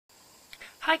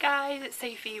Hi guys, it's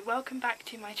Sophie. Welcome back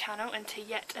to my channel and to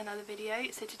yet another video.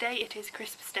 So today it is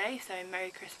Christmas Day, so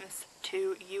Merry Christmas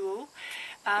to you all.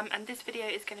 And this video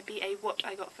is going to be a what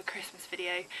I got for Christmas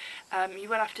video. You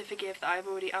will have to forgive that I've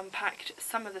already unpacked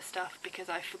some of the stuff because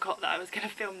I forgot that I was going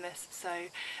to film this. So,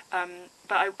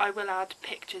 but I will add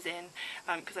pictures in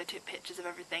because I took pictures of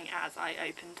everything as I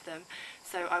opened them.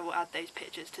 So I will add those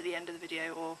pictures to the end of the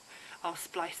video, or I'll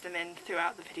splice them in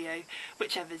throughout the video,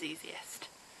 whichever's easiest.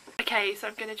 Okay, so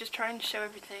I'm going to just try and show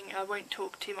everything. I won't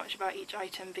talk too much about each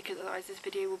item because otherwise this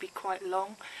video will be quite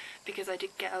long, because I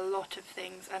did get a lot of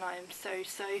things and I am so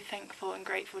thankful and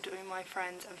grateful to all my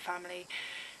friends and family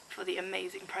for the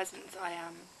amazing presents. I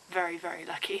am very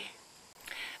lucky.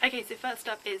 Okay, so first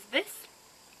up is this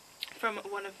from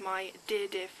one of my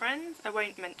dear friends. I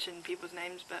won't mention people's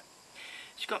names, but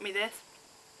she got me this,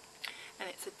 and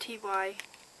it's a TY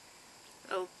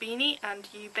little beanie, and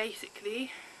you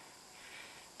basically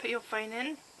put your phone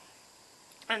in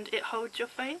and it holds your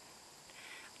phone,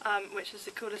 which is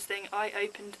the coolest thing. I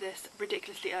opened this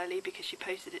ridiculously early because she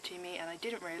posted it to me and I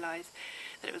didn't realise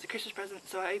that it was a Christmas present,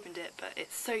 so I opened it, but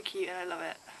it's so cute and I love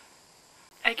it.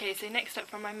 Okay, so next up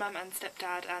from my mum and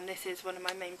stepdad, and this is one of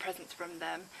my main presents from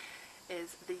them,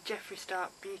 is the Jeffree Star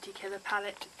Beauty Killer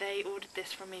palette. They ordered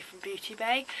this from me from Beauty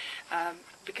Bay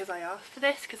because I asked for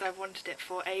this because I've wanted it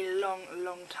for a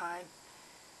long time.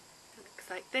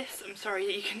 Like this. I'm sorry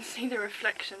that you can see the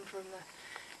reflection from the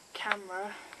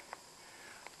camera,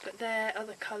 but they're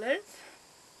other colours.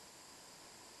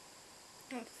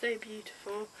 It's so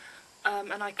beautiful,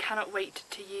 and I cannot wait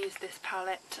to use this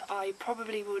palette. I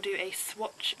probably will do a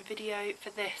swatch video for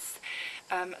this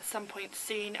at some point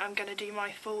soon. I'm going to do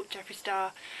my full Jeffree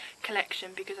Star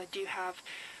collection because I do have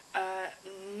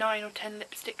 9 or 10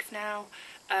 lipsticks now.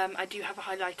 I do have a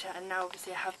highlighter, and now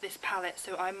obviously I have this palette,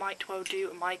 so I might well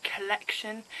do my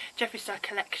collection, Jeffree Star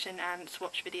collection and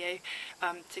swatch video,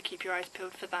 so keep your eyes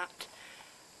peeled for that.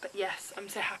 But yes, I'm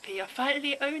so happy I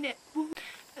finally own it. Woo.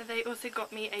 They also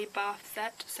got me a bath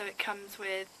set, so it comes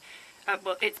with,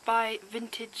 well, it's by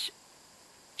Vintage,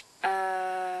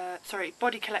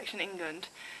 Body Collection England.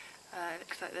 It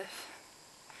looks like this.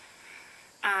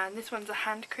 And this one's a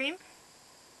hand cream.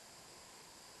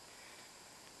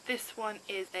 This one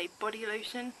is a body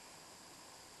lotion,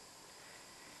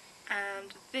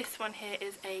 and this one here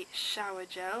is a shower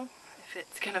gel, if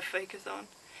it's going to focus on,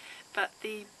 but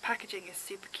the packaging is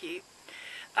super cute.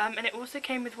 And it also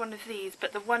came with one of these,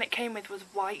 but the one it came with was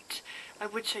white. I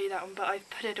would show you that one, but I've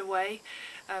put it away,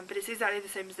 but it's exactly the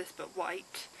same as this but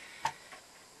white.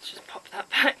 Let's just pop that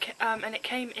back. And it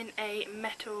came in a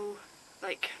metal,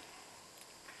 like,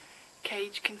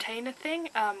 cage container thing,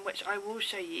 which I will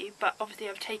show you, but obviously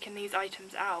I've taken these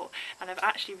items out and I've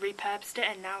actually repurposed it,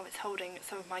 and now it's holding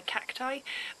some of my cacti,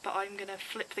 but I'm going to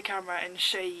flip the camera and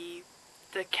show you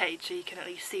the cage so you can at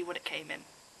least see what it came in.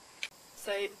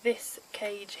 So this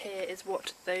cage here is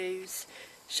what those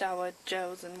shower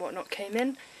gels and whatnot came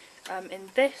in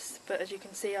this, but as you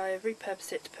can see I have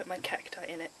repurposed it to put my cacti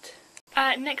in it.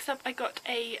 Next up I got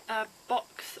a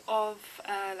box of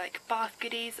like bath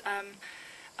goodies.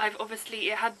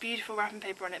 It had beautiful wrapping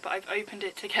paper on it, but I've opened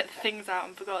it to get the things out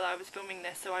and forgot that I was filming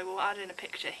this, so I will add in a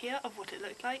picture here of what it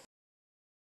looked like.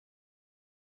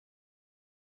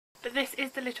 But this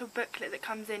is the little booklet that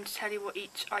comes in to tell you what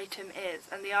each item is,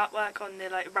 and the artwork on the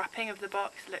wrapping of the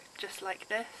box looked just like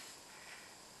this,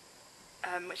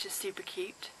 which is super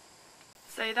cute.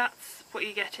 So that's what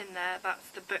you get in there, that's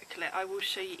the booklet. I will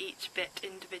show you each bit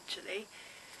individually.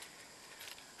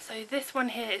 So this one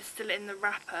here is still in the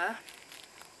wrapper.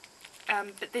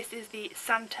 But this is the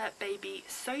Santa Baby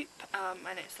soap,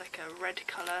 and it's like a red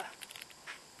colour.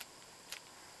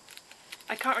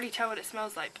 I can't really tell what it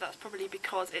smells like, but that's probably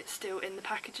because it's still in the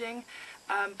packaging.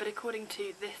 But according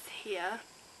to this here,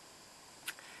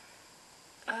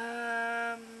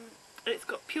 it's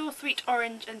got pure sweet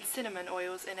orange and cinnamon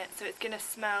oils in it, so it's going to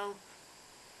smell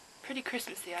pretty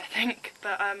Christmassy, I think.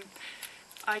 But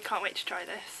I can't wait to try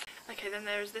this. Okay, then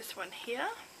there's this one here,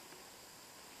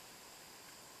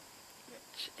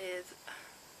 it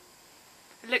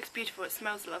looks beautiful, it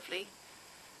smells lovely.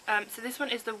 So this one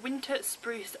is the Winter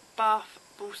Spruce Bath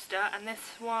Booster, and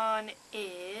this one's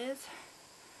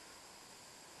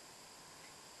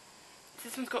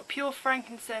got pure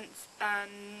frankincense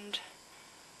and,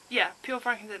 yeah, pure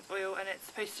frankincense oil, and it's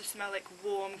supposed to smell like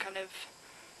warm, kind of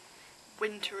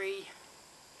wintry.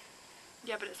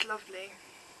 Yeah, but it's lovely.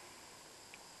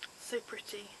 So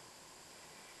pretty.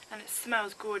 And it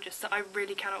smells gorgeous, so I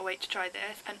really cannot wait to try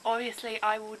this. And obviously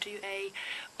I will do a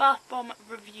bath bomb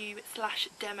review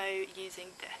 / demo using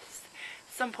this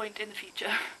some point in the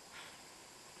future.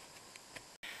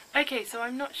 Okay, so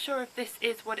I'm not sure if this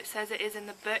is what it says it is in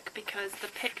the book, because the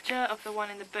picture of the one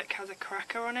in the book has a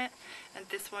cracker on it, and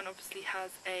this one obviously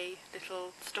has a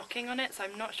little stocking on it, so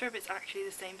I'm not sure if it's actually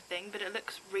the same thing, but it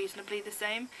looks reasonably the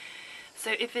same.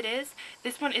 So if it is,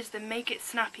 this one is the Make It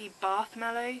Snappy Bath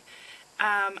Mellow,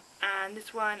 and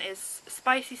this one is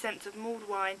spicy scents of mulled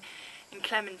wine and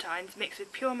clementines mixed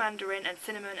with pure mandarin and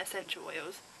cinnamon essential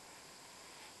oils.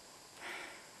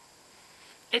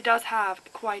 It does have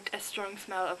quite a strong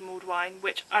smell of mulled wine,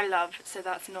 which I love, so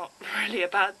that's not really a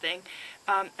bad thing.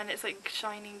 And it's like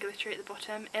shiny and glittery at the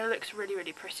bottom. It looks really,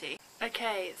 really pretty.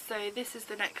 Okay, so this is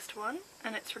the next one,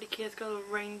 and it's really cute. It's got a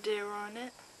little reindeer on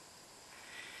it.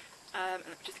 And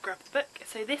I'll just grab the book.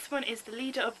 So this one is the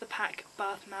Leader of the Pack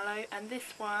Bath Mallow, and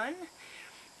this one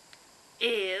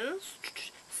is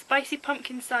spicy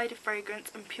pumpkin cider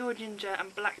fragrance and pure ginger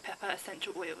and black pepper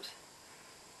essential oils.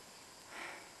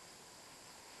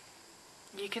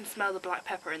 You can smell the black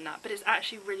pepper in that, but it's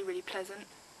actually really, really pleasant.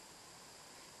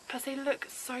 Plus they look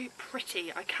so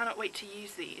pretty. I cannot wait to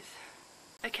use these.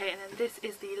 Okay, and then this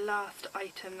is the last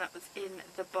item that was in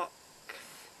the box.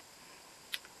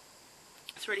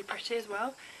 It's really pretty as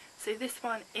well. So this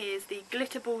one is the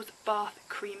Glitter Balls Bath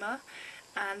Creamer,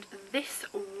 and this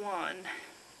one,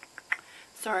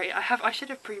 sorry, I should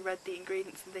have pre-read the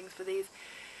ingredients and things for these.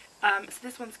 So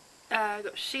this one's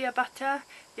got shea butter,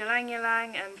 ylang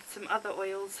ylang, and some other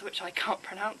oils which I can't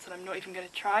pronounce and I'm not even going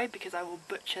to try because I will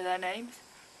butcher their names.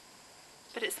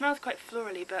 But it smells quite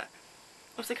florally, but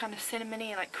also kind of cinnamony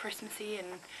and like Christmassy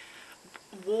and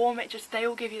warm. They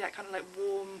all give you that kind of like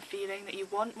warm feeling that you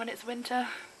want when it's winter.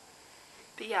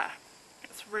 But yeah,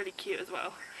 it's really cute as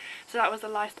well. So that was the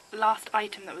last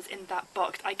item that was in that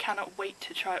box. I cannot wait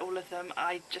to try all of them.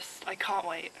 I can't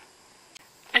wait.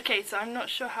 Okay, so I'm not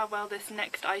sure how well this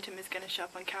next item is going to show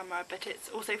up on camera, but it's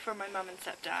also from my mum and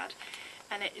stepdad,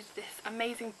 and it is this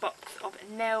amazing box of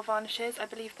nail varnishes. I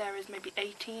believe there is maybe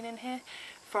 18 in here,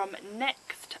 from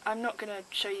Next. I'm not going to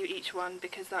show you each one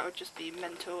because that would just be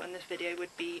mental and this video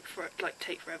would be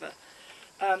take forever.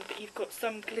 But you've got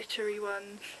some glittery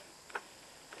ones,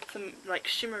 some like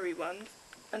shimmery ones,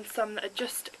 and some that are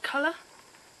just colour.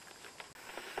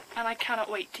 And I cannot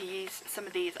wait to use some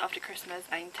of these after Christmas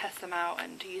and test them out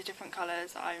and to use different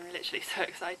colours. I'm literally so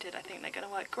excited. I think they're going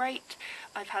to work great.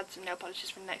 I've had some nail polishes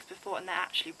from Next before and they're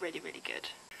actually really, really good.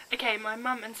 Okay, my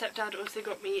mum and stepdad also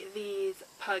got me these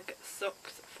pug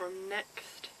socks from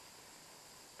Next.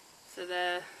 So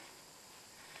they're...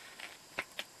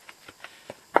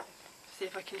 see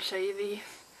if I can show you these.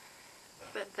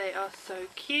 But they are so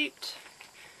cute.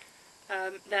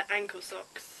 They're ankle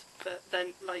socks, but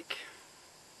then like...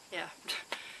 yeah,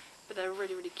 but they're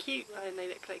really, really cute and they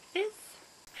look like this.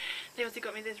 They also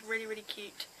got me this really, really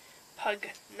cute pug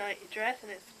night dress,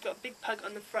 and it's got a big pug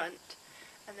on the front,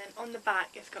 and then on the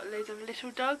back it's got loads of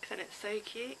little dogs, and it's so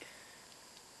cute.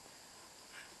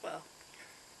 Well,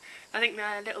 I think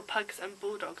they're little pugs and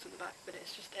bulldogs on the back, but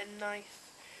it's just a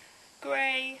nice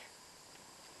grey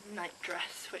night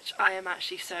dress, which I am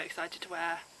actually so excited to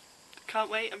wear.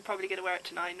 Can't wait. I'm probably going to wear it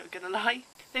tonight, not gonna lie.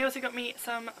 They also got me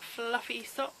some fluffy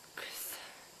socks.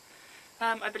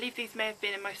 I believe these may have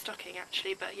been in my stocking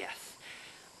actually, but yes.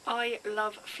 I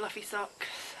love fluffy socks.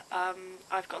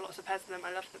 I've got lots of pairs of them,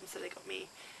 I love them, so they got me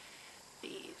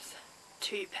these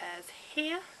 2 pairs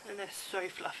here, and they're so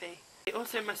fluffy.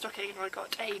 Also in my stocking I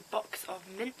got a box of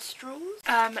minstrels.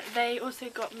 They also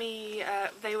got me,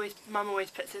 Mum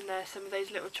always puts in there some of those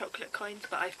little chocolate coins,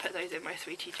 but I've put those in my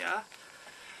sweetie jar.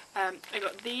 I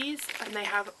got these, and they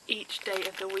have each day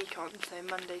of the week on, so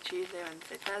Monday, Tuesday,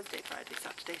 Wednesday, Thursday, Friday,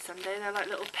 Saturday, Sunday. They're like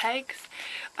little pegs,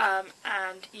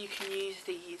 and you can use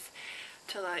these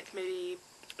to like maybe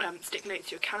stick notes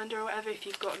to your calendar or whatever. If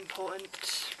you've got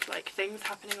important like things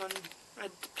happening on a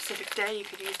specific day, you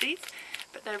could use these.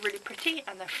 But they're really pretty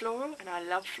and they're floral, and I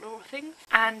love floral things.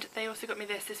 And they also got me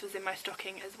this was in my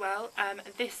stocking as well.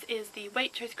 This is the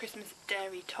Waitrose Christmas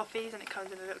Dairy Toffees, and it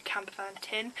comes in a little campervan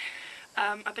tin.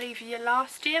 I believe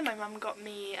last year my mum got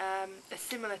me a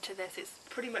similar to this. It's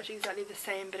pretty much exactly the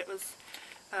same, but it was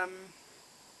I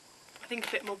think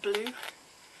a bit more blue,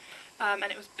 and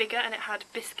it was bigger, and it had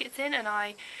biscuits in, and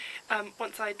I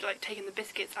once I'd like taken the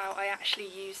biscuits out, I actually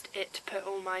used it to put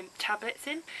all my tablets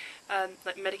in,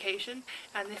 like medication.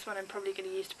 And this one I'm probably going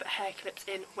to use to put hair clips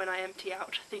in when I empty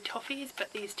out the toffees.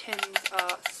 But these tins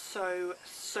are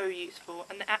so useful,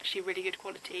 and they're actually really good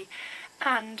quality,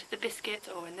 and the biscuits,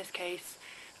 or in this case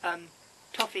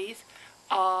toffees,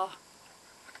 are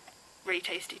really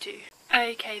tasty too.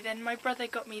 Okay, then my brother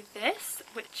got me this,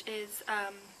 which is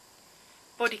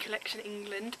Body Collection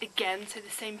England again, so the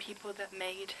same people that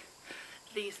made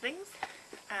these things.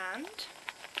 And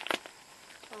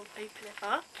I'll open it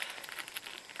up.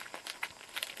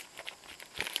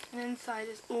 And inside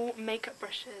is all makeup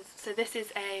brushes. So this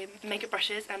is a makeup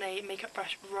brushes and a makeup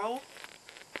brush roll.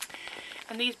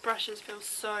 And these brushes feel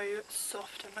so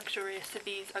soft and luxurious, so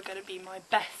these are going to be my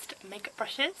best makeup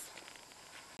brushes.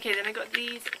 Okay, then I got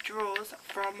these drawers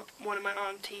from one of my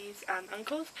aunties and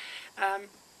uncles.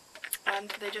 And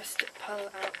they just pull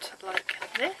out like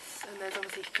this, and there's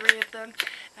obviously 3 of them,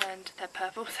 and they're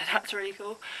purple, so that's really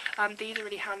cool. These are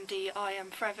really handy. I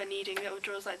am forever needing little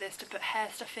drawers like this to put hair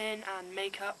stuff in and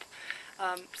makeup,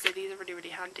 so these are really, really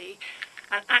handy.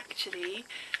 And actually,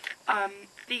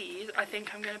 these I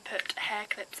think I'm going to put hair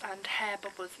clips and hair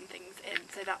bubbles and things in,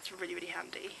 so that's really, really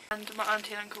handy. And my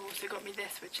auntie and uncle also got me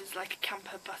this, which is like a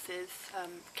camper buses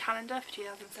calendar for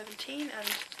 2017, and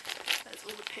there's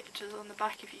all the pictures on the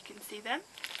back if you can see them.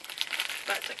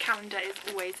 But the calendar is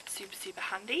always super, super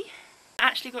handy. I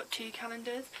actually got 2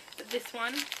 calendars, but this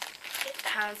one, it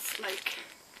has like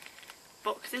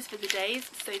boxes for the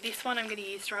days, so this one I'm going to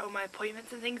use to write all my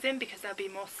appointments and things in because there'll be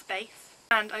more space.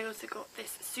 And I also got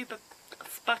this super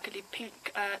sparkly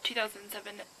pink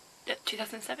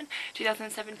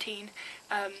 2017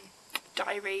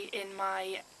 diary in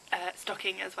my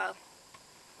stocking as well.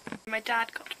 My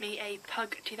dad got me a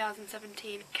Pug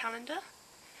 2017 calendar.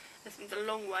 This one's a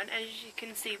long one, and as you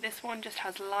can see this one just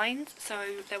has lines,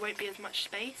 so there won't be as much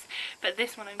space, but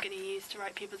this one I'm going to use to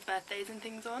write people's birthdays and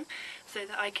things on, so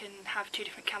that I can have 2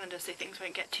 different calendars so things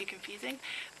won't get too confusing.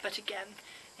 But again,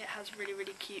 it has really,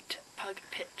 really cute pug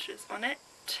pictures on it.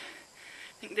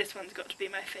 I think this one's got to be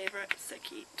my favourite, it's so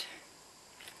cute.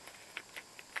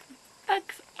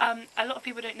 Pugs. A lot of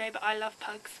people don't know, but I love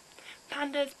pugs.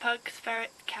 Pandas, pugs,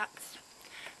 ferrets, cats,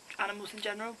 animals in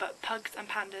general, but pugs and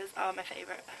pandas are my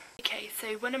favourite. Okay,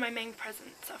 so one of my main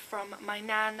presents from my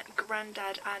nan,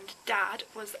 granddad and dad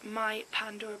was my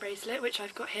Pandora bracelet, which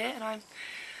I've got here, and I'm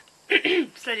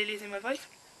slowly losing my voice.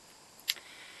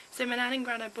 So my nan and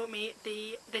granddad bought me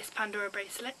this Pandora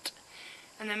bracelet,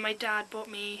 and then my dad bought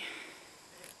me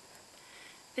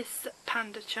this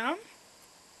panda charm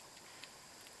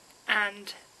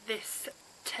and this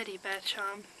teddy bear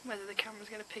charm, whether the camera's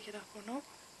going to pick it up or not.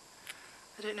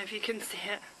 I don't know if you can see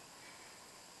it.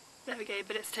 There we go,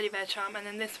 but it's teddy bear charm. And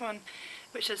then this one,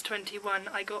 which says 21,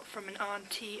 I got from an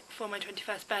auntie for my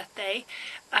 21st birthday,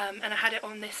 and I had it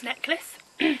on this necklace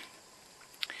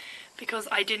because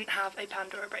I didn't have a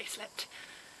Pandora bracelet.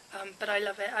 But I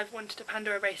love it. I've wanted a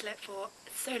Pandora bracelet for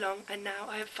so long, and now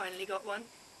I have finally got one.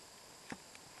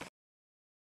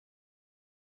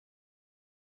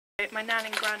 My nan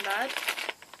and granddad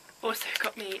also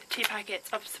got me 2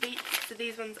 packets of sweets. So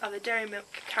these ones are the Dairy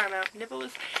Milk Caramel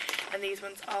Nibbles, and these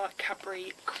ones are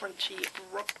Cadbury Crunchy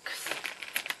Rocks.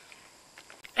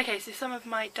 Okay, so some of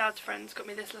my dad's friends got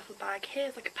me this little bag here.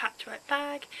 It's like a patchwork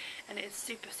bag, and it is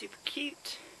super, super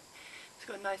cute. It's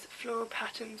got nice floral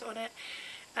patterns on it,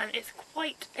 and it's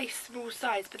quite a small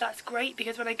size, but that's great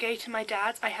because when I go to my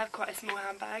dad's I have quite a small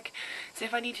handbag, so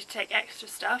if I need to take extra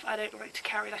stuff I don't like to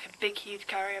carry like a big huge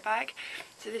carrier bag,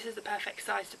 so this is the perfect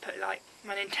size to put like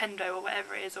my Nintendo or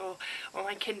whatever it is, or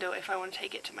my Kindle if I want to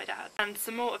take it to my dad. And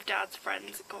some more of dad's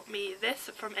friends got me this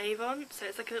from Avon, so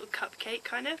it's like a little cupcake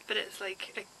kind of, but it's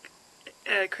like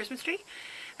a Christmas tree,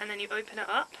 and then you open it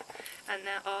up and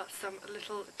there are some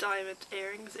little diamond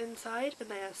earrings inside, and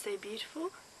they are so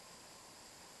beautiful.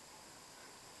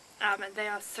 And they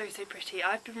are so, so pretty.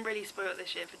 I've been really spoiled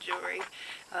this year for jewellery.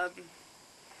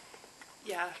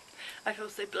 Yeah, I feel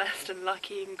so blessed and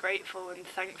lucky and grateful and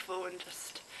thankful, and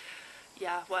just,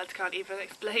 yeah, words can't even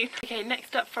explain. Okay,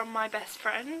 next up from my best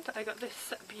friend, I got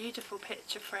this beautiful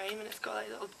picture frame, and it's got like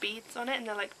little beads on it, and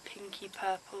they're like pinky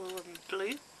purple and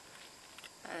blue.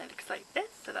 And it looks like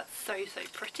this, so that's so, so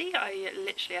pretty. I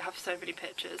literally have so many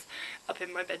pictures up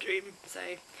in my bedroom,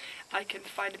 so I can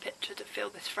find a picture to fill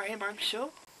this frame, I'm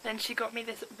sure. Then she got me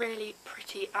this really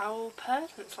pretty owl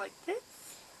purse, and it's like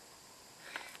this.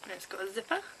 And it's got a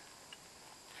zipper,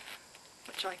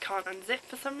 which I can't unzip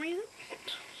for some reason.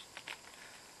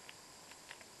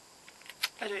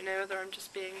 I don't know whether I'm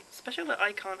just being special, but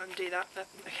I can't undo that, but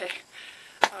okay.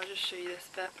 I'll just show you this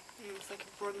bit. It's like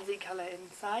a bronzy colour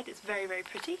inside. It's very, very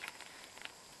pretty.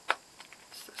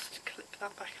 Just clip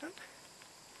that back on.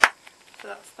 So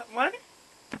that's that one.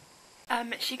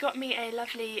 She got me a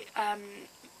lovely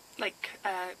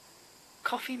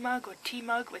coffee mug or tea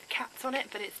mug with cats on it,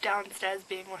 but it's downstairs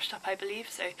being washed up, I believe,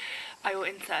 so I will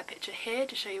insert a picture here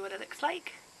to show you what it looks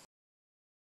like.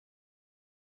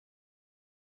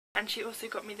 And she also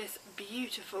got me this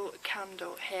beautiful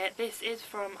candle here. This is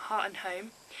from Heart and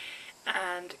Home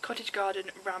and Cottage Garden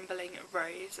Rambling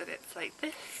Rose, and it's like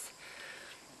this,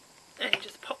 and you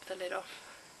just pop the lid off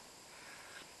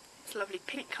It's a lovely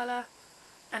pink colour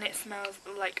and it smells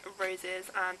like roses,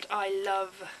 and I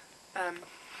love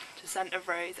the scent of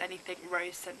rose. Anything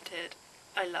rose scented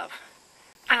I love.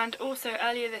 And also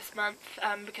earlier this month,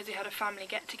 because we had a family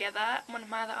get together, one of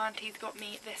my other aunties got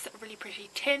me this really pretty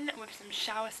tin with some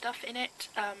shower stuff in it.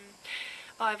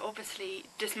 I've obviously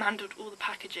dismantled all the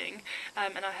packaging,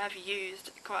 and I have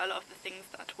used quite a lot of the things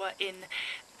that were in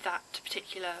that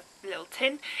particular little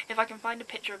tin. If I can find a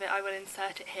picture of it I will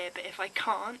insert it here, but if I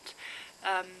can't,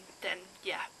 then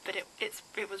yeah, but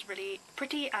it was really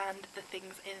pretty and the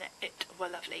things in it were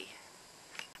lovely.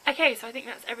 Okay, so I think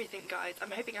that's everything, guys. I'm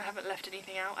hoping I haven't left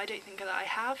anything out. I don't think that I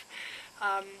have.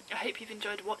 I hope you've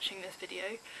enjoyed watching this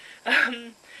video.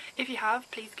 If you have,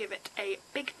 please give it a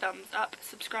big thumbs up,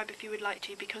 subscribe if you would like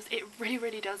to, because it really,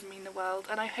 really does mean the world,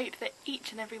 and I hope that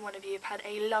each and every one of you have had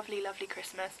a lovely, lovely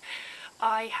Christmas.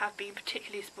 I have been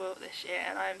particularly spoilt this year,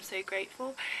 and I am so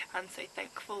grateful and so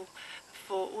thankful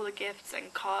for all the gifts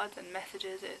and cards and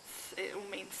messages. It all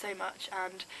means so much,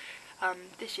 and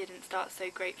this year didn't start so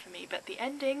great for me, but the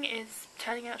ending is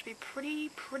turning out to be pretty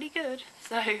good.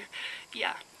 So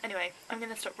yeah, anyway, I'm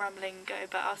gonna stop rambling and go,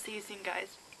 but I'll see you soon,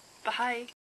 guys. Bye.